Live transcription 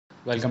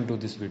Welcome to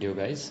this video,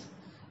 guys.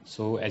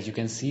 So as you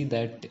can see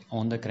that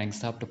on the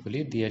crankshaft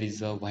pulley there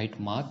is a white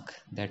mark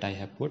that I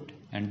have put,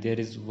 and there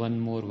is one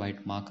more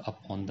white mark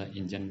up on the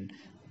engine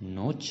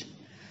notch.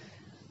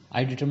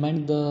 I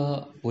determined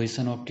the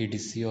position of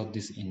TDC of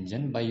this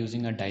engine by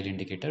using a dial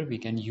indicator. We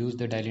can use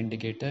the dial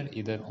indicator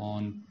either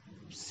on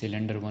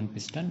cylinder 1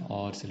 piston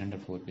or cylinder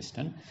 4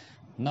 piston.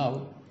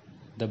 Now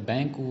the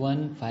bank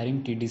 1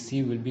 firing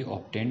TDC will be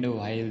obtained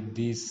while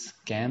these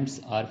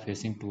cams are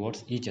facing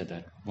towards each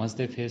other. Once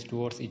they face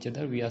towards each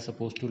other, we are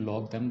supposed to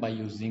lock them by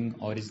using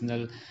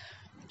original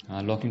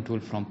locking tool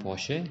from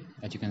Porsche.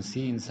 As you can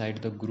see inside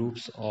the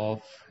groups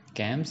of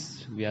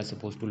cams, we are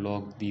supposed to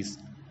lock these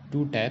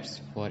two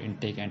tabs for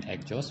intake and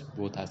exhaust.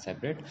 Both are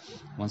separate.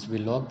 Once we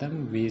lock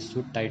them, we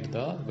should tighten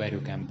the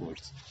variocam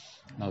bolts.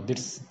 Now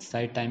this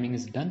side timing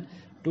is done.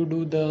 To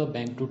do the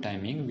bank to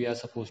timing, we are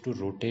supposed to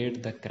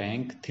rotate the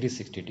crank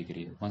 360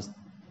 degree. Once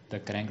the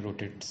crank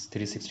rotates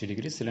 360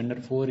 degrees,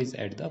 cylinder 4 is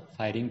at the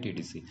firing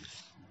TDC.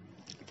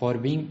 For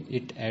being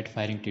it at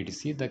firing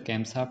TDC, the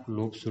camshaft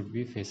loop should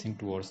be facing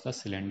towards the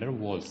cylinder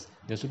walls.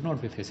 They should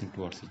not be facing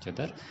towards each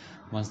other.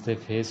 Once they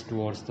face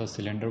towards the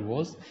cylinder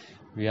walls,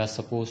 we are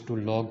supposed to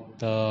lock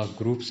the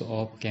groups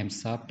of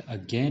camshaft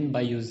again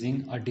by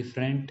using a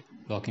different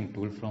locking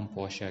tool from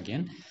Porsche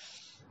again.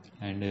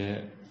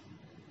 And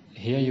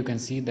here you can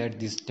see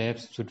that these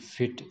tabs should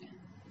fit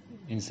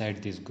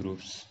inside these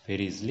groups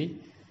very easily.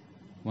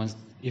 Once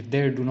if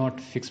they do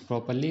not fix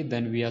properly,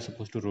 then we are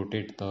supposed to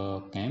rotate the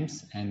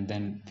cams and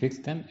then fix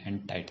them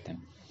and tighten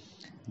them.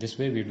 This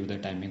way we do the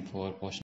timing for Porsche.